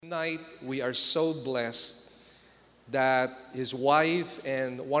Tonight, we are so blessed that his wife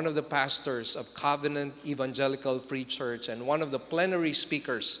and one of the pastors of Covenant Evangelical Free Church and one of the plenary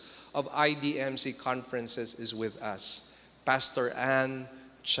speakers of IDMC conferences is with us, Pastor Ann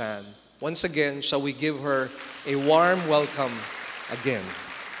Chan. Once again, shall we give her a warm welcome again.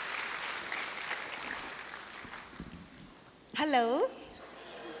 Hello,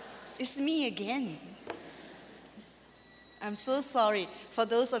 it's me again. I'm so sorry for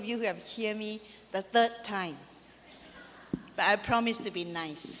those of you who have heard me the third time. But I promise to be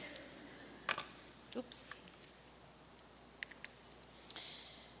nice. Oops.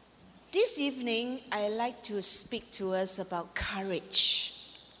 This evening, I like to speak to us about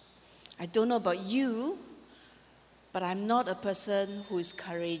courage. I don't know about you, but I'm not a person who is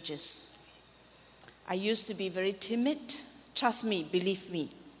courageous. I used to be very timid. Trust me, believe me,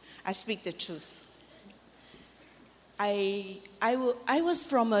 I speak the truth. I was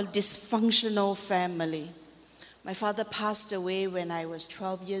from a dysfunctional family. My father passed away when I was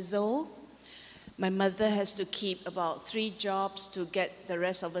 12 years old. My mother has to keep about 3 jobs to get the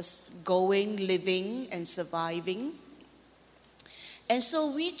rest of us going, living, and surviving. And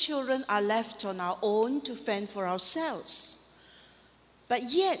so we children are left on our own to fend for ourselves.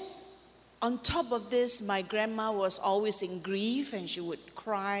 But yet, on top of this, my grandma was always in grief, and she would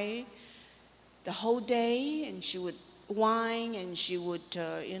cry the whole day, and she would whine, and she would,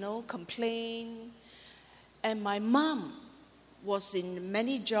 complain. And my mom was in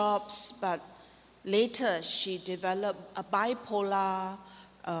many jobs, but later she developed a bipolar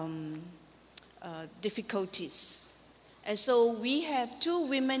difficulties. And so we have 2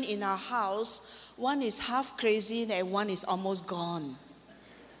 women in our house. One is half crazy and one is almost gone.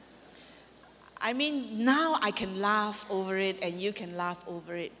 I mean, now I can laugh over it and you can laugh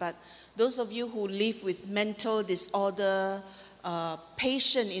over it, but those of you who live with mental disorder,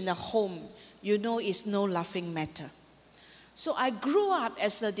 patient in a home, you know it's no laughing matter. So I grew up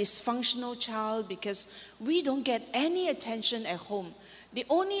as a dysfunctional child because we don't get any attention at home. The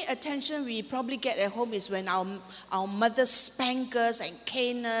only attention we probably get at home is when our mother spank us and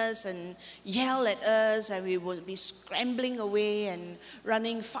cane us and yell at us, and we would be scrambling away and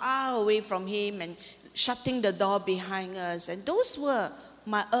running far away from him and shutting the door behind us. And those were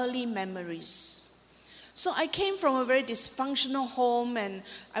my early memories. So I came from a very dysfunctional home, and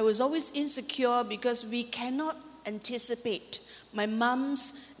I was always insecure because we cannot anticipate my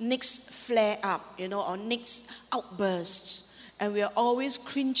mom's next flare up, or next outburst. And we are always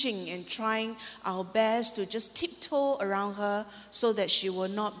cringing and trying our best to just tiptoe around her so that she will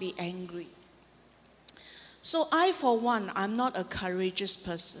not be angry. So I, for one, I'm not a courageous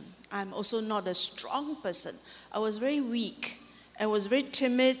person. I'm also not a strong person. I was very weak. I was very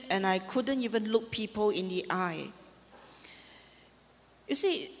timid, and I couldn't even look people in the eye. You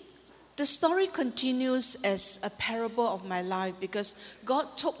see, the story continues as a parable of my life because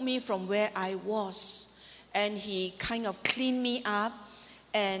God took me from where I was, and he kind of cleaned me up,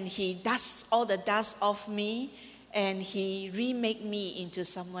 and he dusts all the dust off me, and he remade me into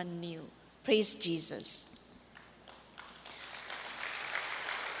someone new. Praise Jesus.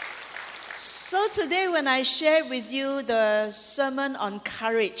 So today when I share with you the sermon on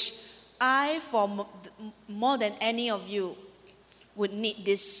courage, I, for more than any of you, would need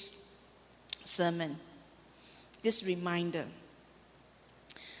this sermon, this reminder.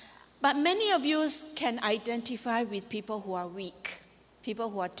 But many of you can identify with people who are weak, people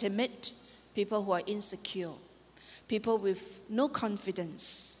who are timid, people who are insecure, people with no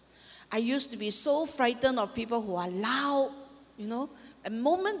confidence. I used to be so frightened of people who are loud, The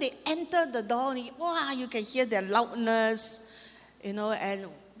moment they enter the door, you can hear their loudness, and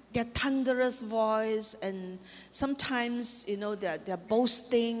their thunderous voice, and sometimes, they're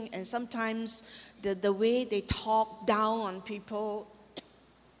boasting, and sometimes the way they talk down on people.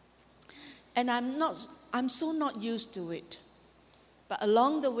 And I'm so not used to it. But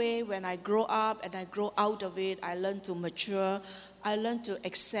along the way, when I grow up and I grow out of it, I learn to mature. I learn to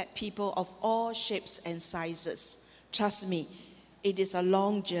accept people of all shapes and sizes. Trust me, it is a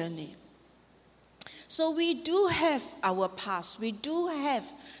long journey. So we do have our past. We do have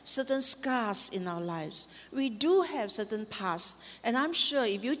certain scars in our lives. We do have certain past. And I'm sure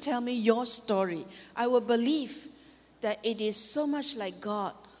if you tell me your story, I will believe that it is so much like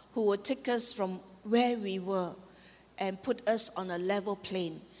God who will take us from where we were and put us on a level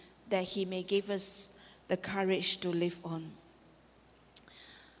plane, that he may give us the courage to live on.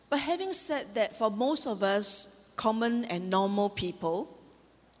 But having said that, for most of us, common and normal people,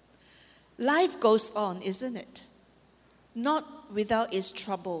 life goes on, isn't it? Not without its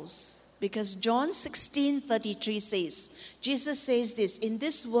troubles. Because John 16:33 says, Jesus says this, in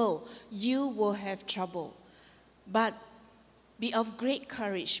this world you will have trouble, but be of great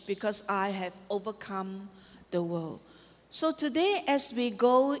courage because I have overcome the world. So today as we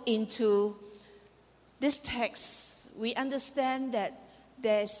go into this text, we understand that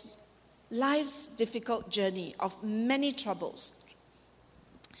there's life's difficult journey of many troubles.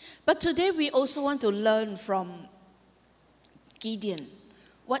 But today we also want to learn from Gideon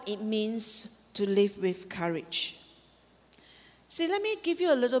what it means to live with courage. See, let me give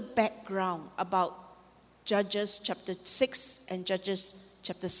you a little background about Judges chapter 6 and Judges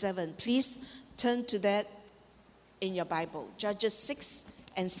chapter 7. Please turn to that in your Bible, Judges 6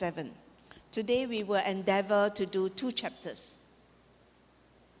 and 7. Today we will endeavor to do 2 chapters.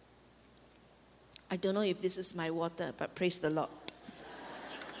 I don't know if this is my water, but praise the Lord.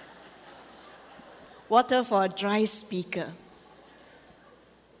 Water for a dry speaker.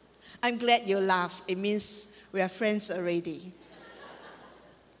 I'm glad you laughed. It means we are friends already.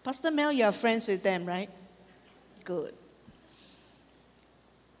 Pastor Mel, you are friends with them, right? Good.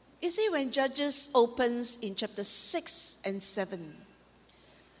 You see, when Judges opens in chapter 6 and 7,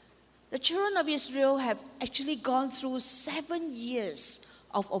 the children of Israel have actually gone through 7 years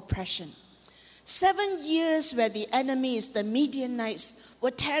of oppression. 7 years where the enemies, the Midianites,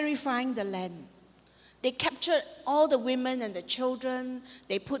 were terrifying the land. They captured all the women and the children.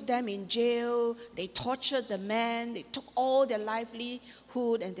 They put them in jail. They tortured the men. They took all their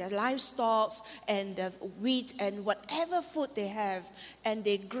livelihood and their livestock and the wheat and whatever food they have. And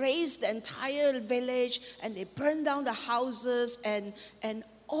they grazed the entire village and they burned down the houses and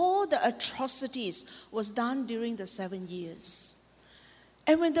all the atrocities was done during the 7 years.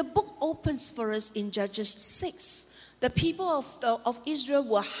 And when the book opens for us in Judges 6, the people of Israel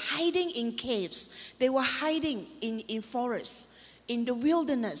were hiding in caves. They were hiding in forests, in the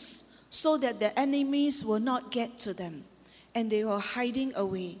wilderness, so that the enemies will not get to them. And they were hiding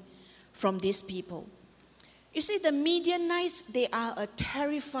away from these people. You see, the Midianites, they are a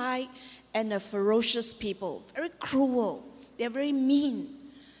terrified and a ferocious people. Very cruel. They're very mean.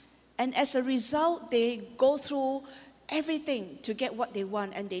 And as a result, they go through everything to get what they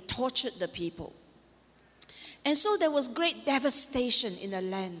want, and they tortured the people. And so there was great devastation in the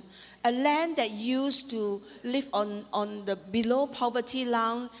land. A land that used to live on the below poverty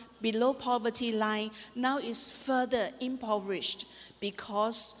line, now is further impoverished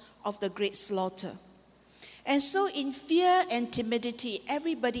because of the great slaughter. And so in fear and timidity,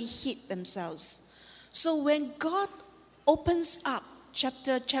 everybody hid themselves. So when God opens up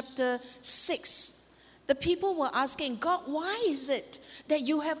chapter 6, the people were asking, God, why is it that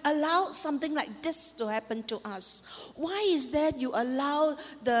you have allowed something like this to happen to us? Why is that you allow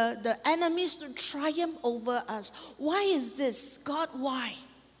the enemies to triumph over us? Why is this? God, why?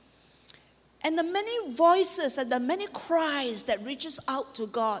 And the many voices and the many cries that reaches out to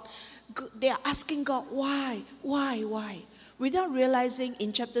God, they are asking God, why? Without realizing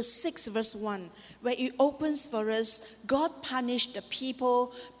in chapter 6 verse 1, where it opens for us, God punished the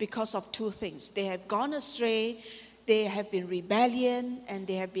people because of 2 things. They have gone astray, they have been rebellion, and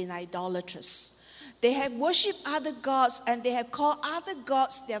they have been idolatrous. They have worshipped other gods, and they have called other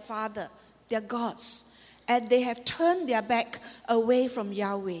gods their father, their gods. And they have turned their back away from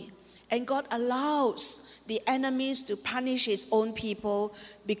Yahweh. And God allows the enemies to punish his own people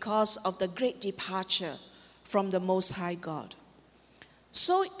because of the great departure from the Most High God.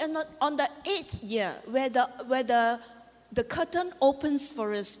 So on the 8th year, where the curtain opens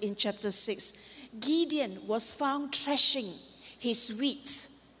for us in chapter 6, Gideon was found threshing his wheat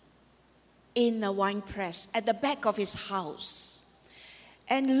in a winepress at the back of his house.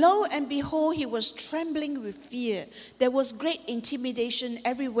 And lo and behold, he was trembling with fear. There was great intimidation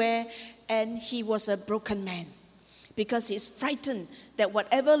everywhere, and he was a broken man because he's frightened that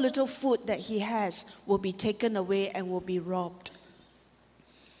whatever little food that he has will be taken away and will be robbed.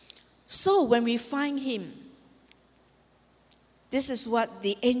 So when we find him, this is what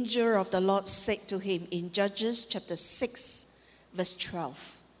the angel of the Lord said to him in Judges chapter 6, verse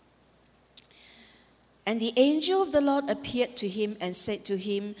 12. And the angel of the Lord appeared to him and said to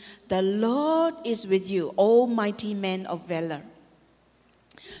him, "The Lord is with you, O mighty man of valor."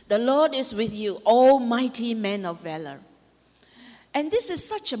 The Lord is with you, O mighty man of valor. And this is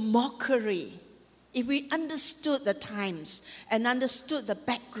such a mockery. If we understood the times and understood the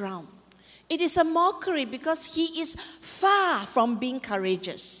background, it is a mockery because he is far from being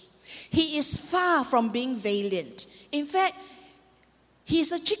courageous. He is far from being valiant. In fact,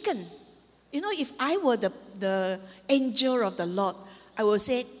 he's a chicken. You know, if I were the angel of the Lord, I would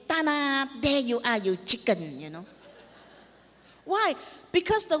say, "Tana, there you are, you chicken," you know. Why?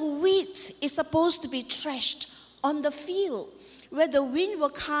 Because the wheat is supposed to be threshed on the field, where the wind will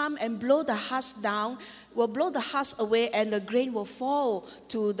come and blow the husk down, will blow the husk away, and the grain will fall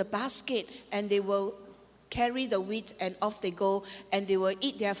to the basket, and they will carry the wheat, and off they go, and they will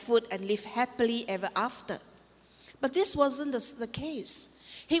eat their food and live happily ever after. But this wasn't the case.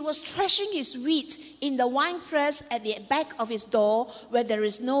 He was threshing his wheat in the winepress at the back of his door, where there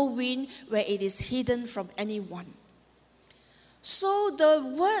is no wind, where it is hidden from anyone. So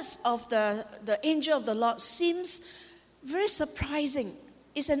the words of the angel of the Lord seems very surprising.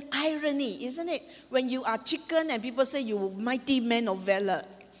 It's an irony, isn't it? When you are chicken and people say you mighty man of valor,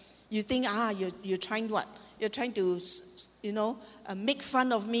 you think, you're trying what? You're trying to, make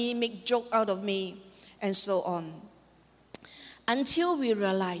fun of me, make joke out of me, and so on. Until we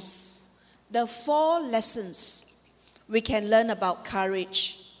realize the 4 lessons we can learn about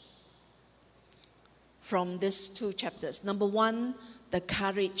courage from these 2 chapters. Number 1, the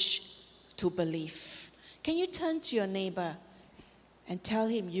courage to believe. Can you turn to your neighbor and tell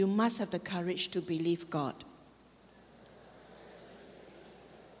him you must have the courage to believe God?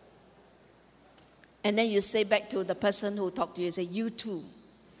 And then you say back to the person who talked to you, say, you too.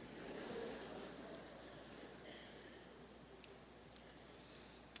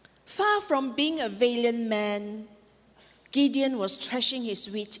 Far from being a valiant man, Gideon was threshing his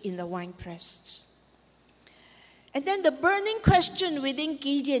wheat in the winepress. And then the burning question within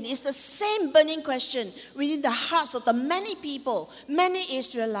Gideon is the same burning question within the hearts of the many people, many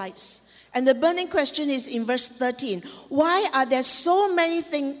Israelites. And the burning question is in verse 13. Why are there so many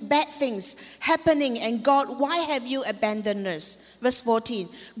bad things happening? And God, why have you abandoned us? Verse 14.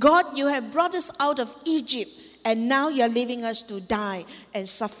 God, you have brought us out of Egypt, and now you're leaving us to die and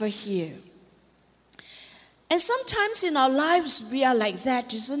suffer here. And sometimes in our lives we are like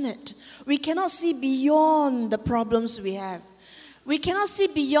that, isn't it? We cannot see beyond the problems we have. We cannot see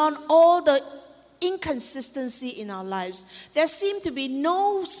beyond all the inconsistency in our lives. There seems to be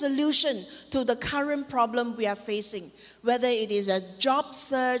no solution to the current problem we are facing, whether it is a job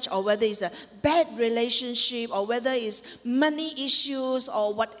search, or whether it's a bad relationship, or whether it's money issues,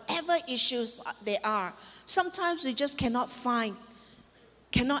 or whatever issues they are. Sometimes we just cannot find,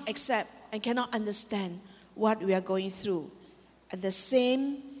 cannot accept, and cannot understand what we are going through. And the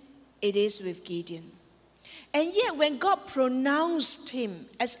same it is with Gideon. And yet when God pronounced him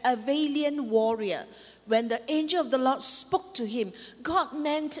as a valiant warrior, when the angel of the Lord spoke to him, God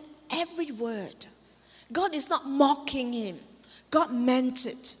meant every word. God is not mocking him. God meant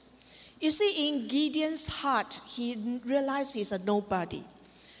it. You see, in Gideon's heart, he realized he's a nobody.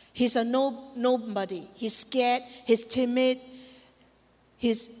 He's a nobody. He's scared. He's timid.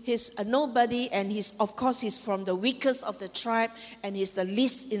 He's a nobody, and he's from the weakest of the tribe, and he's the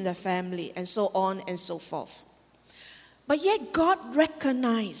least in the family, and so on and so forth. But yet God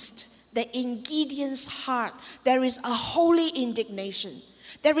recognized that in Gideon's heart there is a holy indignation.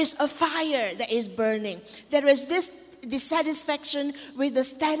 There is a fire that is burning. There is this dissatisfaction with the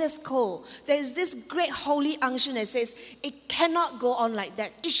status quo. There is this great holy unction that says, it cannot go on like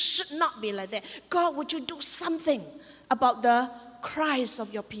that. It should not be like that. God, would you do something about the cries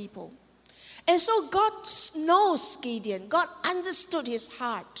of your people? And so God knows Gideon. God understood his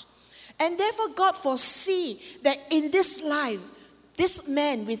heart. And therefore God foresee that in this life, this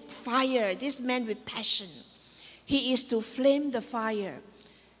man with fire, this man with passion, he is to flame the fire.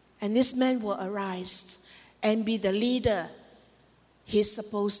 And this man will arise and be the leader he's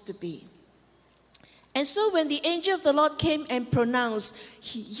supposed to be. And so when the angel of the Lord came and pronounced,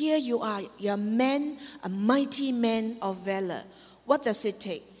 here you are, you're a man, a mighty man of valor. What does it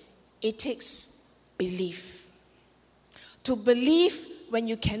take? It takes belief. To believe when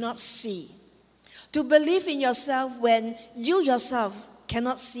you cannot see. To believe in yourself when you yourself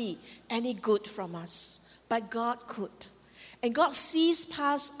cannot see any good from us. But God could. And God sees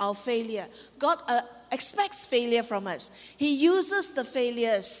past our failure. God expects failure from us. He uses the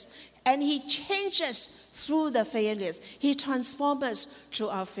failures and He changes through the failures. He transforms us through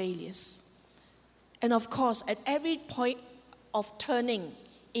our failures. And of course, at every point of turning,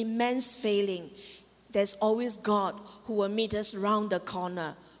 immense failing, there's always God who will meet us round the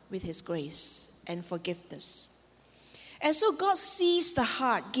corner with His grace and forgiveness. And so God sees the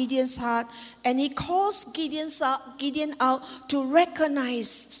heart, Gideon's heart, and He calls Gideon out to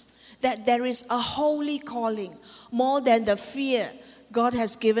recognize that there is a holy calling. More than the fear, God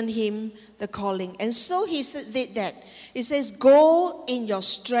has given him the calling. And so He did that. He says, go in your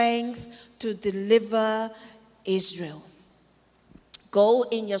strength to deliver Israel. Go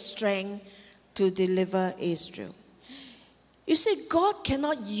in your strength to deliver Israel. You see, God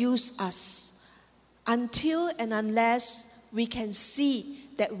cannot use us until and unless we can see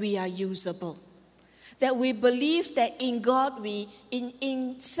that we are usable. That we believe that in God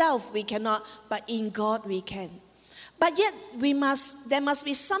in self we cannot, but in God we can. But yet there must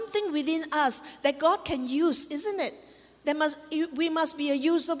be something within us that God can use, isn't it? We must be a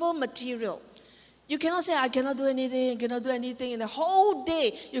usable material. You cannot say, I cannot do anything, and the whole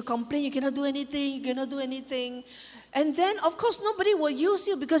day you complain, you cannot do anything. And then, of course, nobody will use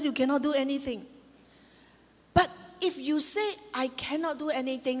you because you cannot do anything. But if you say, I cannot do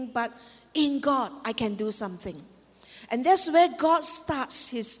anything, but in God, I can do something. And that's where God starts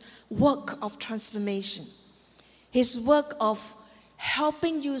his work of transformation. His work of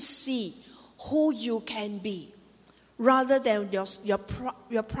helping you see who you can be, rather than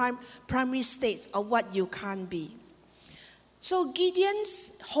your primary state of what you can't be. So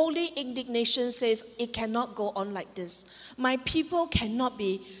Gideon's holy indignation says, it cannot go on like this. My people cannot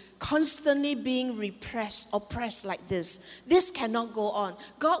be constantly being oppressed like this. This cannot go on.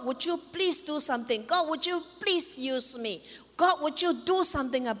 God, would you please do something? God, would you please use me? God, would you do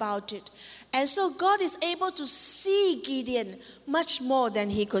something about it? And so God is able to see Gideon much more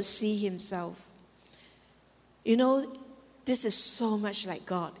than he could see himself. You know, this is so much like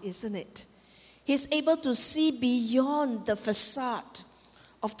God, isn't it? He's able to see beyond the facade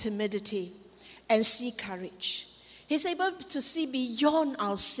of timidity and see courage. He's able to see beyond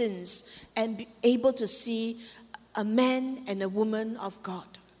our sins and be able to see a man and a woman of God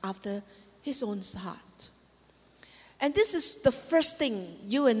after his own heart. And this is the first thing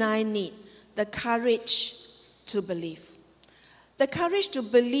you and I need, the courage to believe. The courage to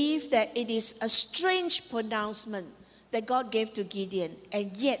believe that it is a strange pronouncement that God gave to Gideon.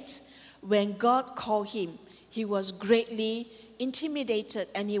 And yet, when God called him, he was greatly intimidated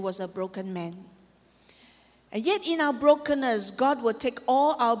and he was a broken man. And yet in our brokenness, God will take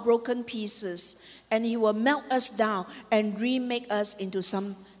all our broken pieces and he will melt us down and remake us into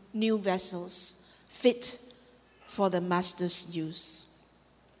some new vessels fit for the master's use.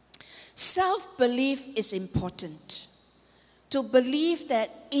 Self-belief is important. To believe that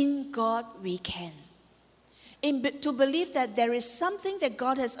in God we can. To believe that there is something that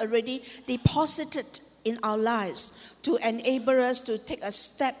God has already deposited in our lives to enable us to take a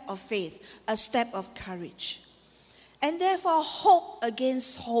step of faith, a step of courage. And therefore, hope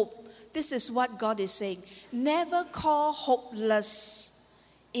against hope. This is what God is saying. Never call hopeless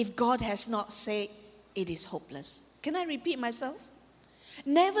if God has not said it is hopeless. Can I repeat myself?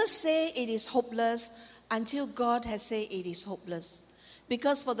 Never say it is hopeless until God has said it is hopeless.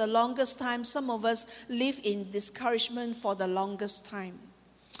 Because for the longest time, some of us live in discouragement for the longest time.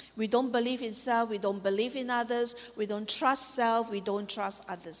 We don't believe in self, we don't believe in others, we don't trust self, we don't trust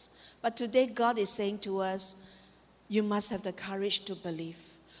others. But today God is saying to us, you must have the courage to believe.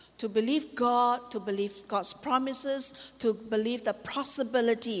 To believe God, to believe God's promises, to believe the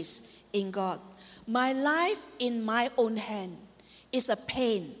possibilities in God. My life in my own hand is a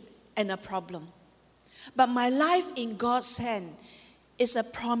pain and a problem. But my life in God's hand is a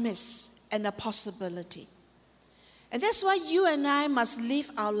promise and a possibility. And that's why you and I must live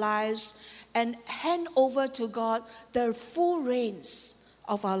our lives and hand over to God the full reins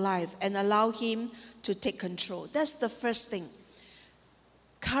of our life and allow Him to take control. That's the first thing.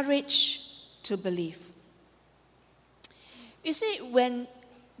 Courage to believe. You see, when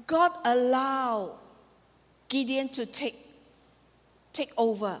God allowed Gideon to take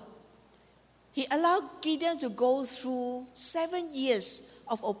over, He allowed Gideon to go through 7 years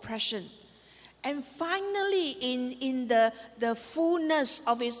of oppression. And finally, in the fullness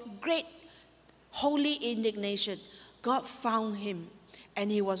of His great holy indignation, God found him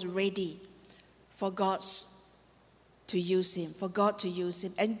and he was ready for God to use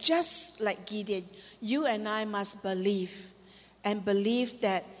him. And just like Gideon, you and I must believe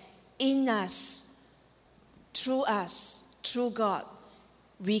that in us, through God,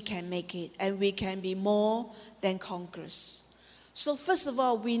 we can make it and we can be more than conquerors. So first of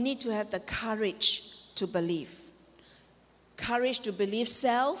all, we need to have the courage to believe. Courage to believe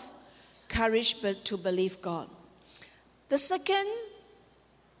self, courage to believe God. The second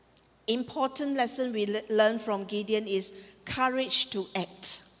important lesson we learn from Gideon is courage to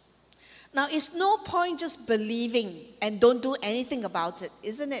act. Now, it's no point just believing and don't do anything about it,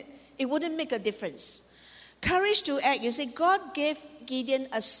 isn't it? It wouldn't make a difference. Courage to act. You see, God gave Gideon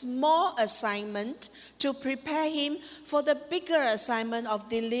a small assignment to prepare him for the bigger assignment of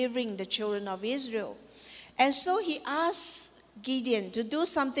delivering the children of Israel. And so he asked Gideon to do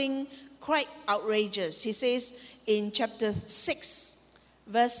something quite outrageous. He says in chapter 6,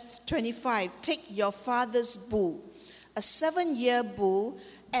 verse 25, take your father's bull, a 7-year bull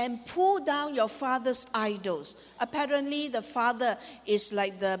and pull down your father's idols. Apparently, the father is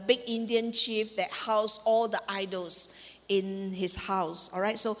like the big Indian chief that housed all the idols in his house. All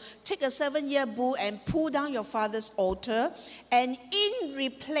right, so take a 7-year bull and pull down your father's altar, and in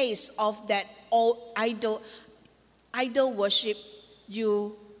replace of that idol worship,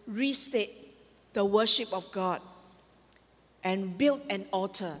 you restate the worship of God and build an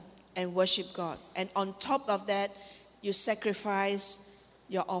altar and worship God. And on top of that, you sacrifice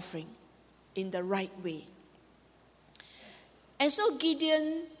your offering in the right way. And so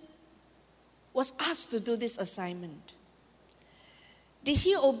Gideon was asked to do this assignment. Did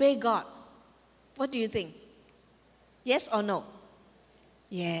he obey God? What do you think? Yes or no?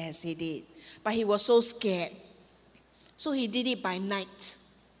 Yes, he did. But he was so scared. So he did it by night.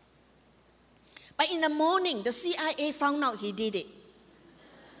 But in the morning, the CIA found out he did it.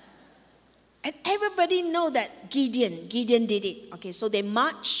 And everybody know that Gideon did it. Okay, so they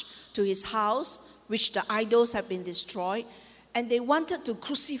marched to his house, which the idols have been destroyed, and they wanted to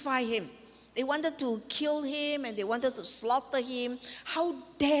crucify him. They wanted to kill him and they wanted to slaughter him. How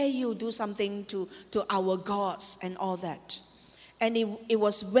dare you do something to our gods and all that? And it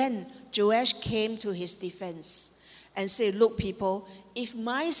was when Joash came to his defense and said, look people, if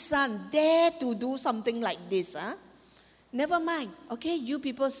my son dare to do something like this, never mind. Okay, you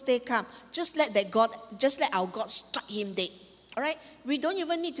people stay calm. Just let our God strike him dead. All right? We don't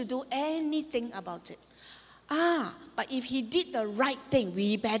even need to do anything about it. But if he did the right thing,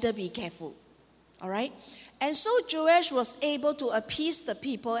 we better be careful. All right? And so Joash was able to appease the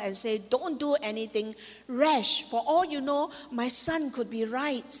people and say, don't do anything rash. For all you know, my son could be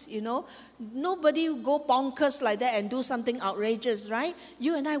right, you know. Nobody will go bonkers like that and do something outrageous, right?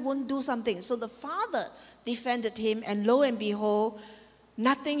 You and I won't do something. So the father defended him, and lo and behold,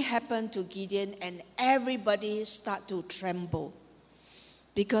 nothing happened to Gideon, and everybody started to tremble.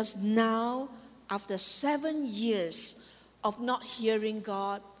 Because now, after 7 years of not hearing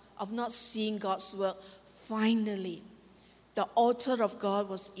God, of not seeing God's work, finally, the altar of God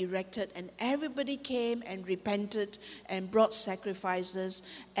was erected, and everybody came and repented and brought sacrifices,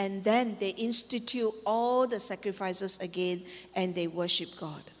 and then they institute all the sacrifices again, and they worship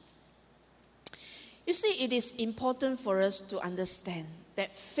God. You see, it is important for us to understand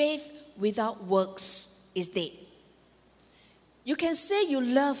that faith without works is dead. You can say you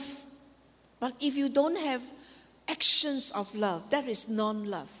love, but if you don't have actions of love, that is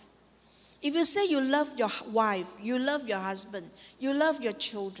non-love. If you say you love your wife, you love your husband, you love your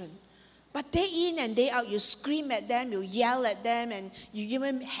children, but day in and day out you scream at them, you yell at them, and you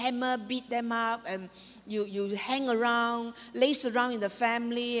even hammer, beat them up, and you hang around, lace around in the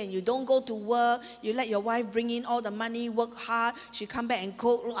family, and you don't go to work, you let your wife bring in all the money, work hard, she come back and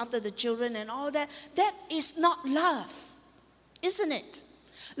cook, look after the children and all that, that is not love, isn't it?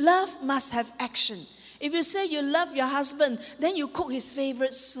 Love must have action. If you say you love your husband, then you cook his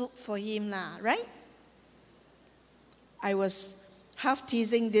favorite soup for him, right? I was half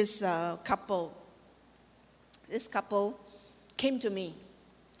teasing this couple. This couple came to me.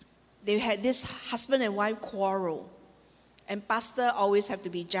 They had this husband and wife quarrel. And pastor always have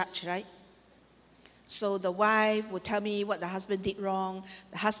to be judged, right? So the wife would tell me what the husband did wrong.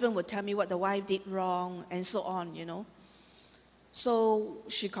 The husband would tell me what the wife did wrong, and so on, you know. So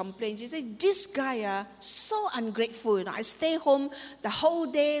she complained. She said, this guy so ungrateful. You know, I stay home the whole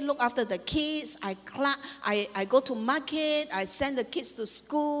day, look after the kids. I go to market. I send the kids to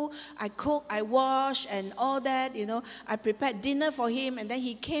school. I cook, I wash, and all that. You know, I prepared dinner for him, and then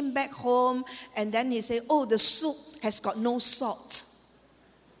he came back home, and then he said, oh, the soup has got no salt.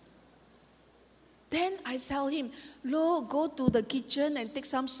 Then I tell him, look, go to the kitchen and take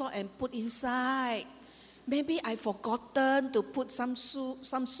some salt and put inside. Maybe I forgotten to put some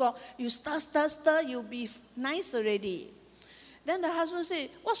salt. You stir, you'll be nice already. Then the husband said,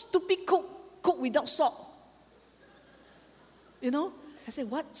 what stupid cook without salt? You know? I said,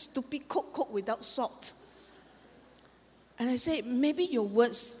 what stupid cook without salt? And I said, maybe your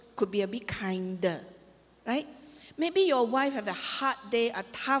words could be a bit kinder, right? Maybe your wife have a hard day, a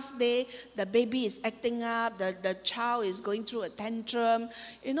tough day. The baby is acting up. The child is going through a tantrum.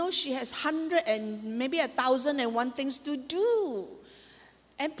 You know, she has 100 and maybe 1,001 things to do.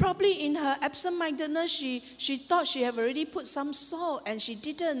 And probably in her absent-mindedness, she thought she have already put some salt, and she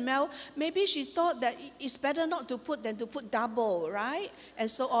didn't. Maybe she thought that it's better not to put than to put double, right?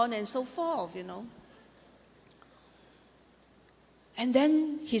 And so on and so forth, you know. And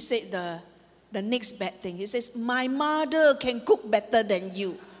then he said the next bad thing. He says, my mother can cook better than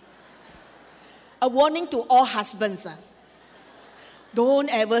you. A warning to all husbands. Don't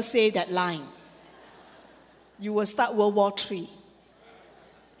ever say that line. You will start World War III.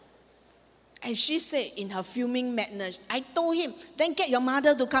 And she said in her fuming madness, I told him, then get your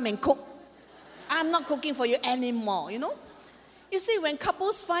mother to come and cook. I'm not cooking for you anymore, you know. You see, when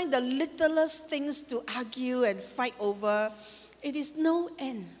couples find the littlest things to argue and fight over, it is no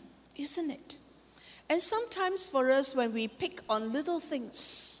end, isn't it? And sometimes for us, when we pick on little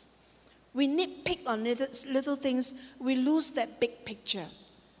things, we nitpick on little things, we lose that big picture.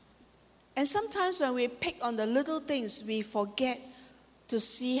 And sometimes when we pick on the little things, we forget to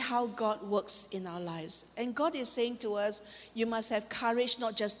see how God works in our lives. And God is saying to us, you must have courage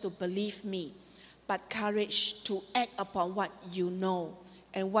not just to believe me, but courage to act upon what you know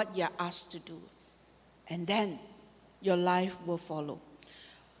and what you're asked to do. And then your life will follow.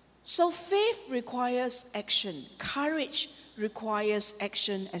 So faith requires action. Courage requires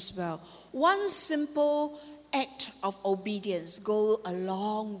action as well. One simple act of obedience goes a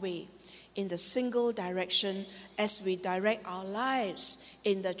long way in the single direction as we direct our lives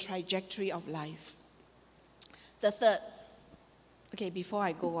in the trajectory of life. The third, before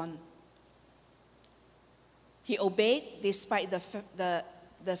I go on, he obeyed despite the fact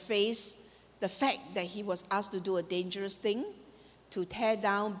that he was asked to do a dangerous thing, to tear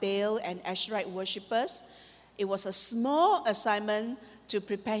down Baal and Asherite worshippers. It was a small assignment to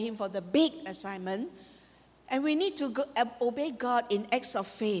prepare him for the big assignment. And we need to obey God in acts of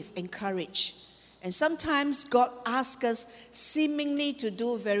faith and courage. And sometimes God asks us seemingly to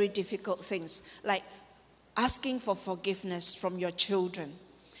do very difficult things, like asking for forgiveness from your children,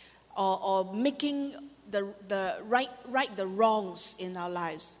 or making the right the wrongs in our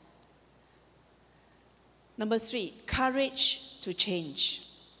lives. Number 3, courage to change.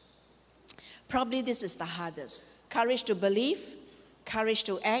 Probably this is the hardest. Courage to believe, courage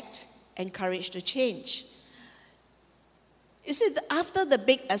to act, and courage to change. You see, after the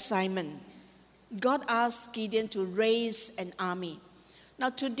big assignment, God asked Gideon to raise an army. Now,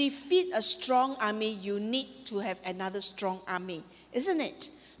 to defeat a strong army, you need to have another strong army, isn't it?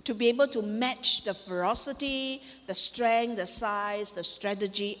 To be able to match the ferocity, the strength, the size, the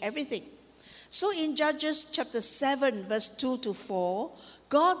strategy, everything. So in Judges chapter 7, verse 2 to 4,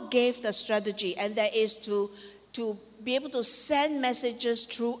 God gave the strategy, and that is to be able to send messages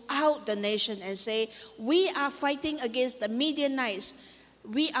throughout the nation and say, we are fighting against the Midianites.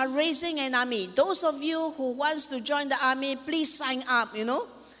 We are raising an army. Those of you who wants to join the army, please sign up, you know.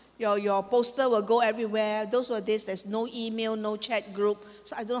 Your poster will go everywhere. Those were days, there's no email, no chat group.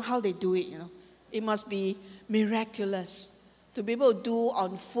 So I don't know how they do it, you know. It must be miraculous to be able to do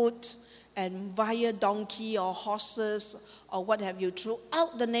on foot and via donkey or horses or what have you.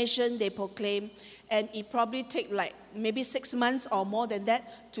 Throughout the nation, they proclaim. And it probably take like maybe 6 months or more than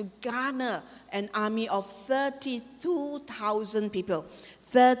that to garner an army of 32,000 people.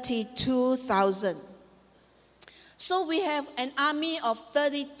 32,000. So we have an army of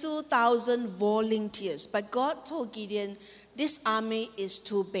 32,000 volunteers. But God told Gideon, this army is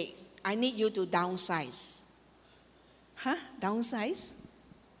too big. I need you to downsize. Huh? Downsize?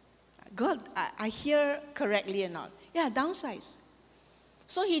 God, I hear correctly or not? Yeah, downsize.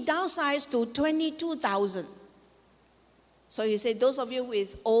 So he downsized to 22,000. So he said, those of you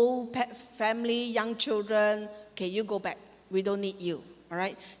with old family, young children, okay, you go back. We don't need you, all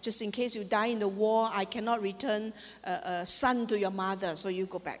right? Just in case you die in the war, I cannot return a son to your mother, so you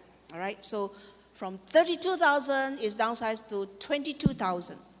go back, all right? So from 32,000 is downsized to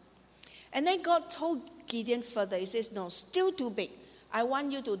 22,000. And then God told Gideon further, he says, no, still too big. I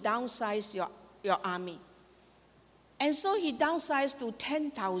want you to downsize your army. And so he downsized to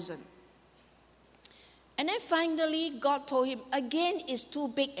 10,000. And then finally, God told him, again, it's too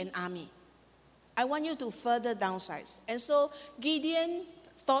big an army. I want you to further downsize. And so Gideon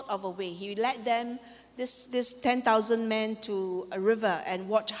thought of a way. He led them, this 10,000 men, to a river and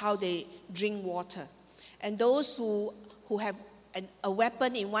watch how they drink water. And those who have a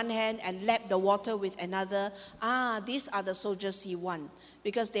weapon in one hand and lap the water with another, these are the soldiers he won.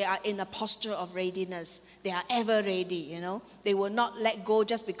 Because they are in a posture of readiness. They are ever ready, you know. They will not let go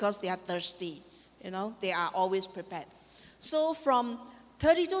just because they are thirsty, you know. They are always prepared. So from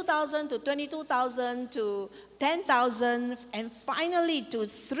 32,000 to 22,000 to 10,000 and finally to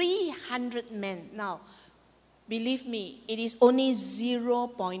 300 men. Now, believe me, it is only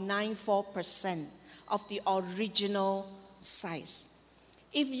 0.94% of the original size.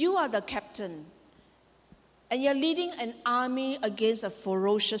 If you are the captain and you're leading an army against a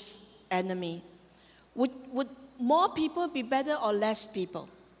ferocious enemy, would more people be better or less people?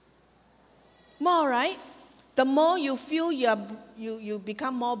 More, right? The more you feel you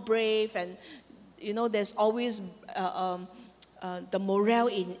become more brave, and you know there's always the morale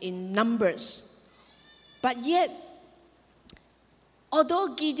in numbers. But yet,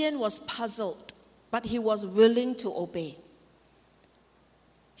 Although Gideon was puzzled, but he was willing to obey.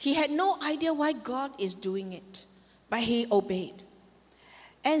 He had no idea why God is doing it, but he obeyed.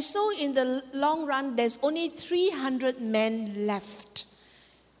 And so in the long run, there's only 300 men left.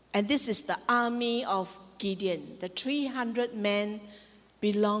 And this is the army of Gideon. The 300 men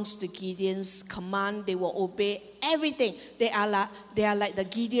belongs to Gideon's command. They will obey everything. They are like the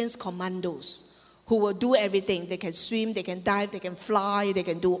Gideon's commandos who will do everything. They can swim, they can dive, they can fly, they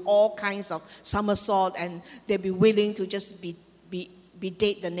can do all kinds of somersault, and they'll be willing to just be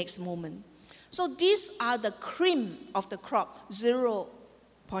dead the next moment. So these are the cream of the crop,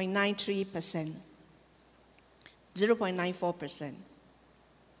 0.93%, 0.94%.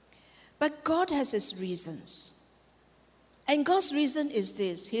 But God has his reasons. And God's reason is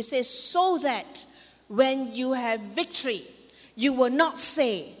this. He says, so that when you have victory, you will not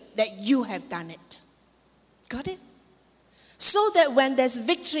say that you have done it. Got it? So that when there's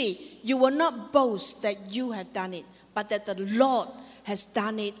victory, you will not boast that you have done it, but that the Lord has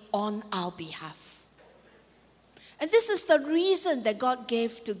done it on our behalf. And this is the reason that God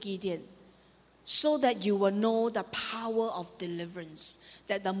gave to Gideon, so that you will know the power of deliverance,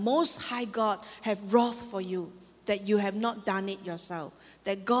 that the Most High God have wrought for you, that you have not done it yourself,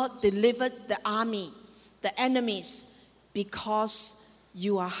 that God delivered the army, the enemies, because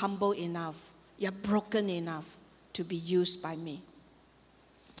you are humble enough, you're broken enough to be used by me.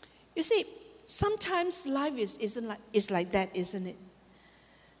 You see, sometimes life is like that, isn't it?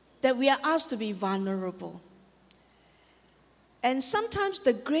 That we are asked to be vulnerable. And sometimes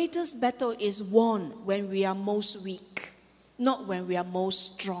the greatest battle is won when we are most weak, not when we are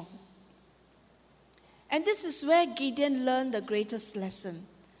most strong. And this is where Gideon learned the greatest lesson.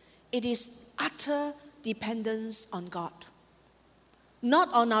 It is utter dependence on God.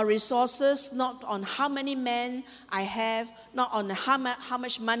 Not on our resources, not on how many men I have, not on how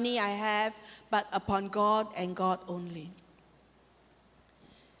much money I have, but upon God and God only.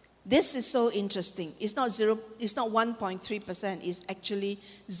 This is so interesting. It's not 1.3%, it's actually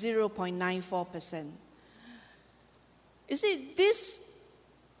 0.94%. You see, this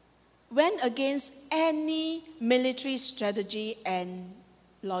went against any military strategy and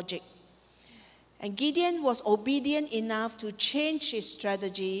logic. And Gideon was obedient enough to change his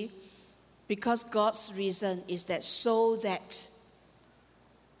strategy because God's reason is that so that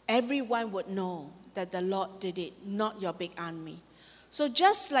everyone would know that the Lord did it, not your big army. So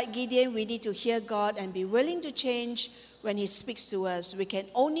just like Gideon, we need to hear God and be willing to change when he speaks to us. We can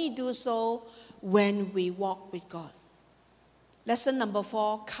only do so when we walk with God. Lesson number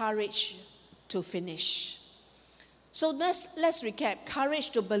 4, courage to finish. So let's recap.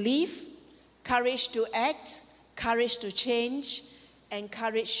 Courage to believe, courage to act, courage to change, and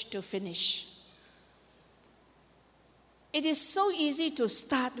courage to finish. It is so easy to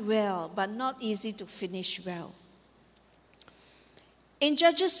start well, but not easy to finish well. In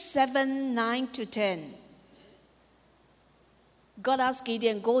Judges 7, 9 to 10, God asked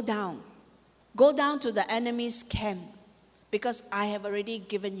Gideon, go down to the enemy's camp, because I have already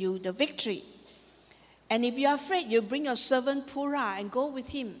given you the victory. And if you are afraid, you bring your servant Purah and go with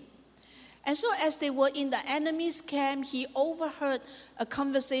him. And so as they were in the enemy's camp, he overheard a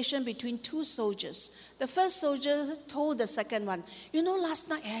conversation between two soldiers. The first soldier told the second one, you know, last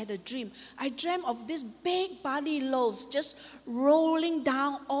night I had a dream. I dreamt of these big barley loaves just rolling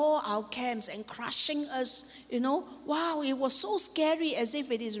down all our camps and crushing us, you know. Wow, it was so scary, as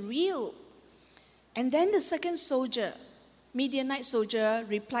if it is real. And then the second soldier, Midianite soldier,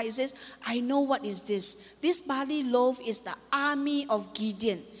 replied, he says, I know what is this. This barley loaf is the army of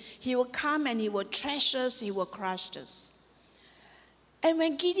Gideon. He will come and he will thresh us, he will crush us. And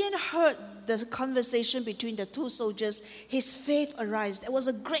when Gideon heard the conversation between the two soldiers, his faith arose. There was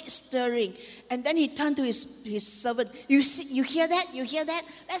a great stirring. And then he turned to his servant. You hear that? You hear that?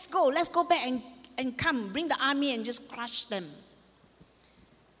 Let's go back and come, bring the army and just crush them.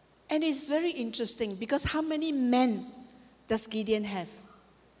 And it's very interesting because how many men does Gideon have?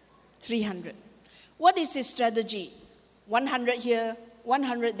 300. What is his strategy? 100 here,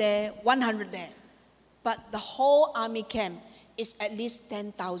 100 there, 100 there. But the whole army camp is at least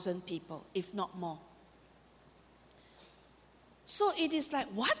 10,000 people, if not more. So it is like,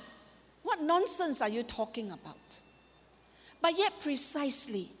 what? What nonsense are you talking about? But yet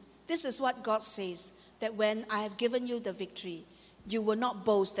precisely, this is what God says, that when I have given you the victory, you will not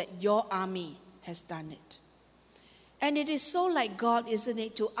boast that your army has done it. And it is so like God, isn't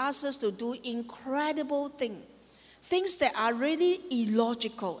it, to ask us to do incredible things that are really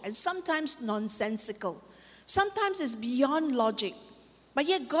illogical and sometimes nonsensical. Sometimes it's beyond logic, but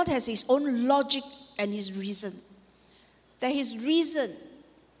yet God has his own logic and his reason. that his reason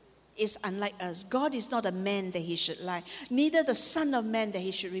is unlike us. God is not a man that he should lie, neither the Son of Man that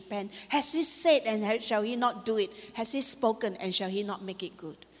he should repent. Has he said, and shall he not do it? Has he spoken, and shall he not make it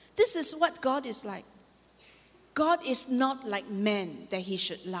good? This is what God is like. God is not like man that he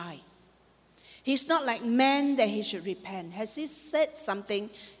should lie. He's not like man that he should repent. Has he said something,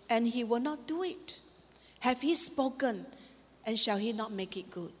 and he will not do it? Have he spoken, and shall he not make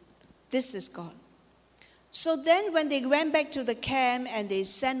it good? This is God. So then when they went back to the camp and they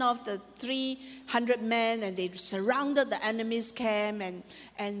sent off the 300 men and they surrounded the enemy's camp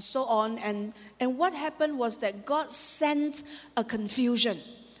and so on. And what happened was that God sent a confusion,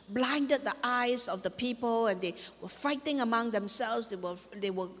 blinded the eyes of the people, and they were fighting among themselves.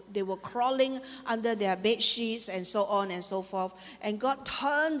 They were crawling under their bed sheets and so on and so forth. And God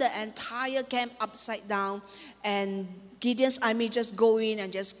turned the entire camp upside down, and Gideon's army just go in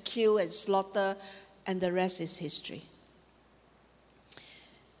and just kill and slaughter, and the rest is history.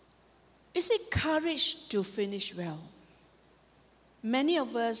 Is it courage to finish well? Many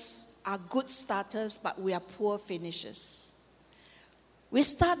of us are good starters, but we are poor finishers. We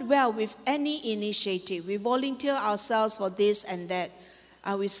start well with any initiative. We volunteer ourselves for this and that.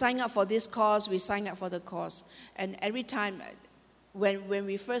 We sign up for this cause, we sign up for the cause. And every time, when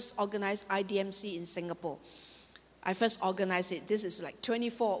we first organized IDMC in Singapore, I first organized it. This is like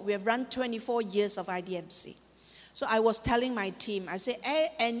 24. We have run 24 years of IDMC. So I was telling my team, I said,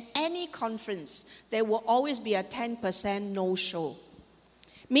 in any conference, there will always be a 10% no-show.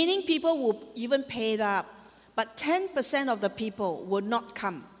 Meaning people will even pay it up, but 10% of the people will not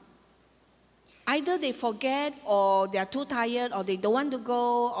come. Either they forget, or they are too tired, or they don't want to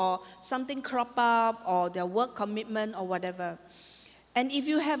go, or something crop up, or their work commitment, or whatever. And if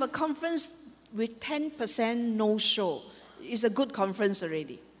you have a conference with 10% no-show, it's a good conference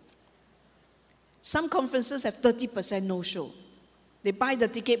already. Some conferences have 30% no-show. They buy the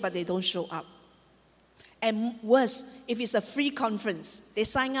ticket, but they don't show up. And worse, if it's a free conference, they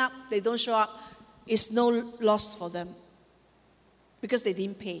sign up, they don't show up, it's no loss for them because they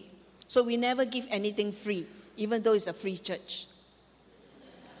didn't pay. So we never give anything free, even though it's a free church.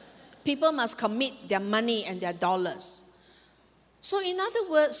 People must commit their money and their dollars. So in other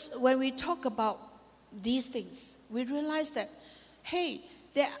words, when we talk about these things, we realize that, hey,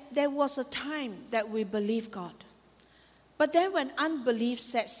 there was a time that we believed God. But then when unbelief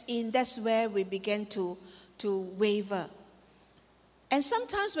sets in, that's where we begin to waver. And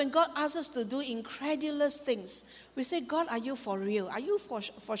sometimes when God asks us to do incredulous things, we say, God, are you for real? Are you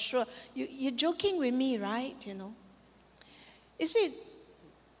for sure? You're joking with me, right? You see,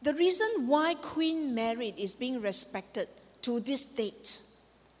 the reason why Queen Mary is being respected to this date,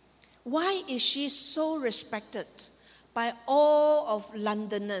 why is she so respected by all of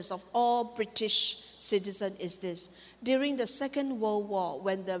Londoners, of all British citizens, is this. During the Second World War,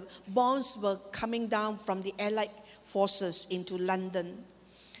 when the bombs were coming down from the Allied forces into London,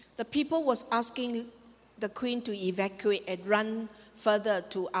 the people was asking the Queen to evacuate and run further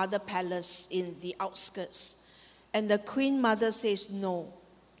to other palaces in the outskirts. And the Queen Mother says, no,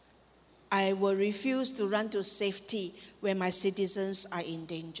 I will refuse to run to safety where my citizens are in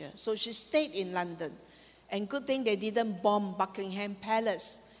danger. So she stayed in London. And good thing they didn't bomb Buckingham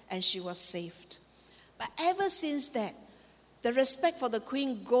Palace, and she was saved. But ever since that, the respect for the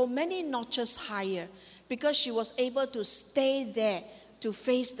Queen grew many notches higher because she was able to stay there to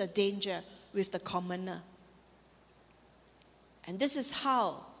face the danger with the commoner. And this is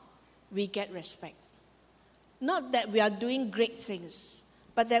how we get respect. Not that we are doing great things,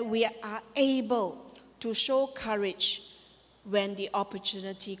 but that we are able to show courage when the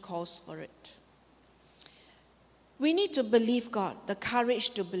opportunity calls for it. We need to believe God, the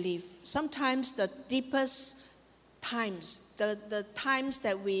courage to believe. Sometimes the deepest times, the times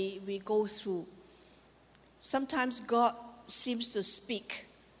that we go through, sometimes God seems to speak,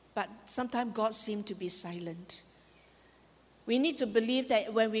 but sometimes God seems to be silent. We need to believe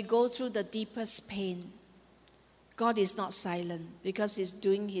that when we go through the deepest pain, God is not silent because He's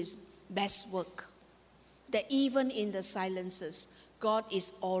doing His best work. That even in the silences, God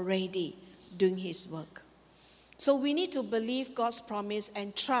is already doing His work. So we need to believe God's promise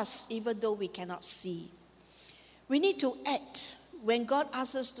and trust even though we cannot see. We need to act. When God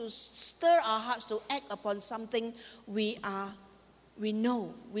asks us to stir our hearts to act upon something we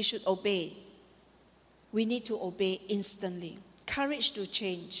know we should obey, we need to obey instantly. Courage to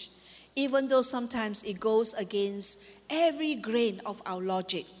change, even though sometimes it goes against every grain of our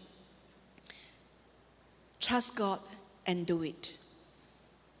logic. Trust God and do it.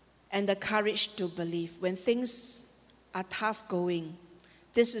 And the courage to believe. When things are tough going,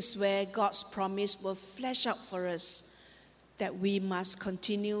 this is where God's promise will flesh out for us that we must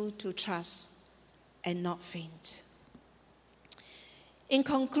continue to trust and not faint. In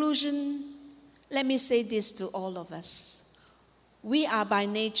conclusion, let me say this to all of us. We are by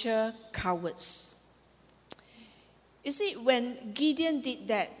nature cowards. You see, when Gideon did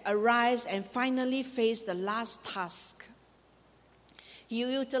that, arise and finally face the last task, he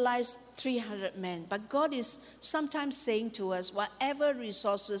utilized 300 men. But God is sometimes saying to us, whatever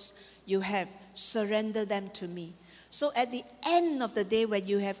resources you have, surrender them to me. So at the end of the day, when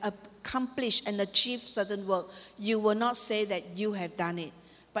you have accomplished and achieved certain work, you will not say that you have done it,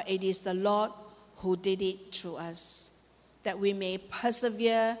 but it is the Lord who did it through us, that we may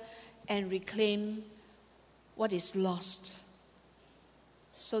persevere and reclaim what is lost,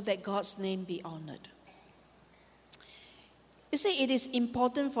 so that God's name be honored. You see, it is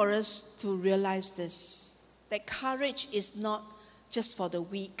important for us to realize this, that courage is not just for the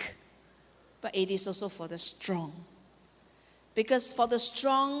weak, but it is also for the strong. Because for the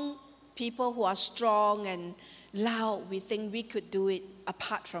strong, people who are strong and loud, we think we could do it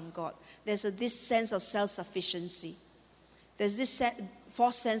apart from God. There's this sense of self-sufficiency. There's this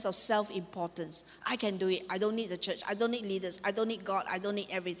false sense of self-importance. I can do it. I don't need the church. I don't need leaders. I don't need God. I don't need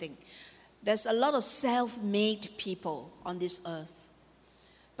everything. There's a lot of self-made people on this earth,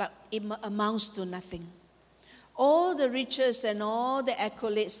 but it amounts to nothing. All the riches and all the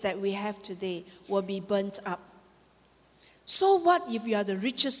accolades that we have today will be burnt up. So what if you are the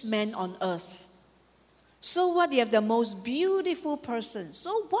richest man on earth? So what if you have the most beautiful person?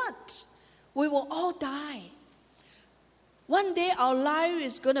 So what? We will all die. One day our life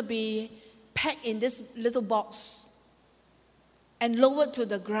is going to be packed in this little box and lowered to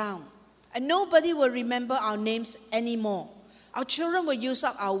the ground. And nobody will remember our names anymore. Our children will use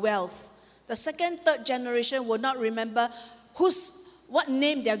up our wealth. The second, third generation will not remember what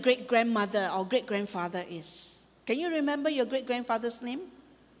name their great-grandmother or great-grandfather is. Can you remember your great-grandfather's name?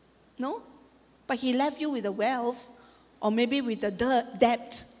 No? But he left you with the wealth, or maybe with the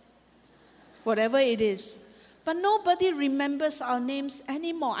debt, whatever it is. But nobody remembers our names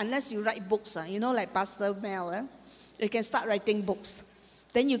anymore unless you write books. Like Pastor Mel. You can start writing books.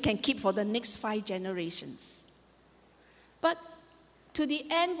 Then you can keep for the next 5 generations. But to the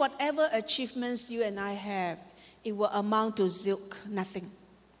end, whatever achievements you and I have, it will amount to zilch, nothing.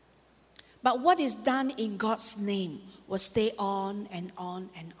 But what is done in God's name will stay on and on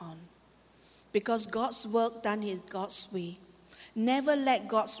and on. Because God's work done in God's way. Never lack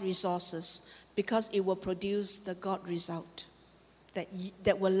God's resources, because it will produce the God result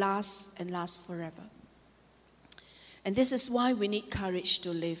that will last and last forever. And this is why we need courage to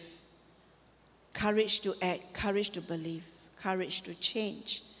live, courage to act, courage to believe, courage to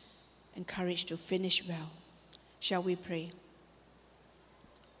change, and courage to finish well. Shall we pray?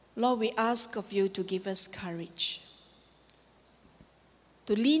 Lord, we ask of you to give us courage,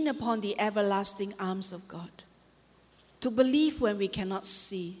 to lean upon the everlasting arms of God, to believe when we cannot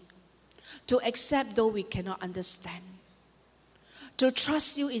see, to accept though we cannot understand, to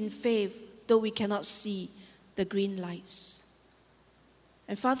trust you in faith though we cannot see the green lights.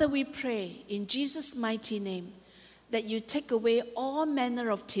 And Father, we pray in Jesus' mighty name that you take away all manner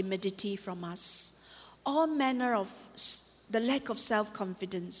of timidity from us, all manner of the lack of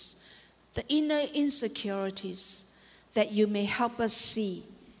self-confidence, the inner insecurities, that you may help us see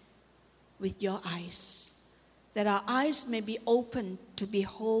with your eyes, that our eyes may be open to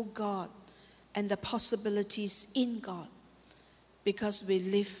behold God and the possibilities in God, because we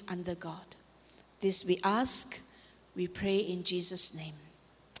live under God. This we ask, we pray in Jesus' name.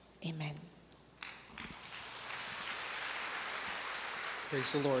 Amen.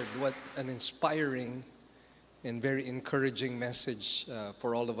 Praise the Lord. What an inspiring and very encouraging message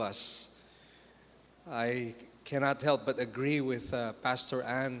for all of us. I cannot help but agree with Pastor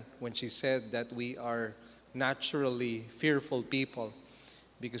Ann when she said that we are naturally fearful people.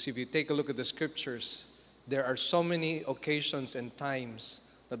 Because if you take a look at the scriptures, there are so many occasions and times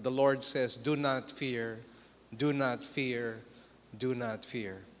that the Lord says, do not fear, do not fear, do not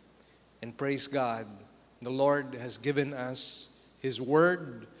fear. And praise God, the Lord has given us His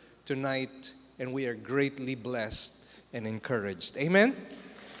word tonight, and we are greatly blessed and encouraged. Amen?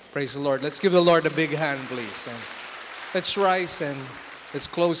 Praise the Lord. Let's give the Lord a big hand, please. And let's rise and let's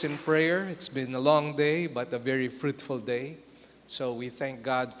close in prayer. It's been a long day, but a very fruitful day. So we thank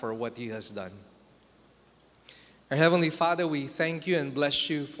God for what He has done. Our Heavenly Father, we thank you and bless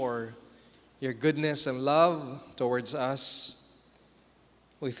you for your goodness and love towards us.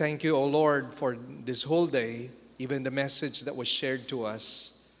 We thank you, O Lord, for this whole day, even the message that was shared to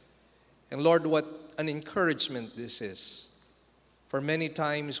us. And Lord, what an encouragement this is. For many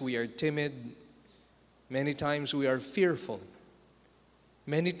times we are timid. Many times we are fearful.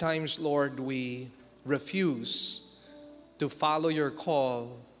 Many times, Lord, we refuse to follow your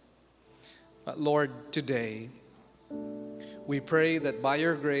call. But Lord, today, we pray that by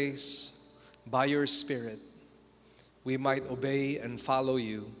your grace, by your Spirit, we might obey and follow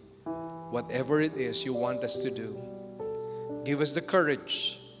you, whatever it is you want us to do. Give us the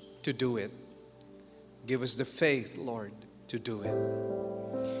courage to do it. Give us the faith, Lord, to do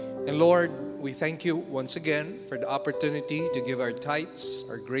it. And Lord, we thank you once again for the opportunity to give our tithes,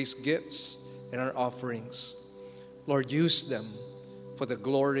 our grace gifts, and our offerings. Lord, use them for the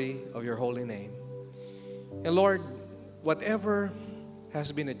glory of your holy name. And Lord, whatever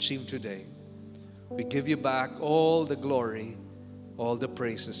has been achieved today, we give you back all the glory, all the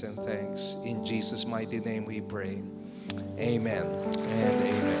praises and thanks. In Jesus' mighty name we pray. Amen and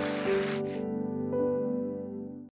amen.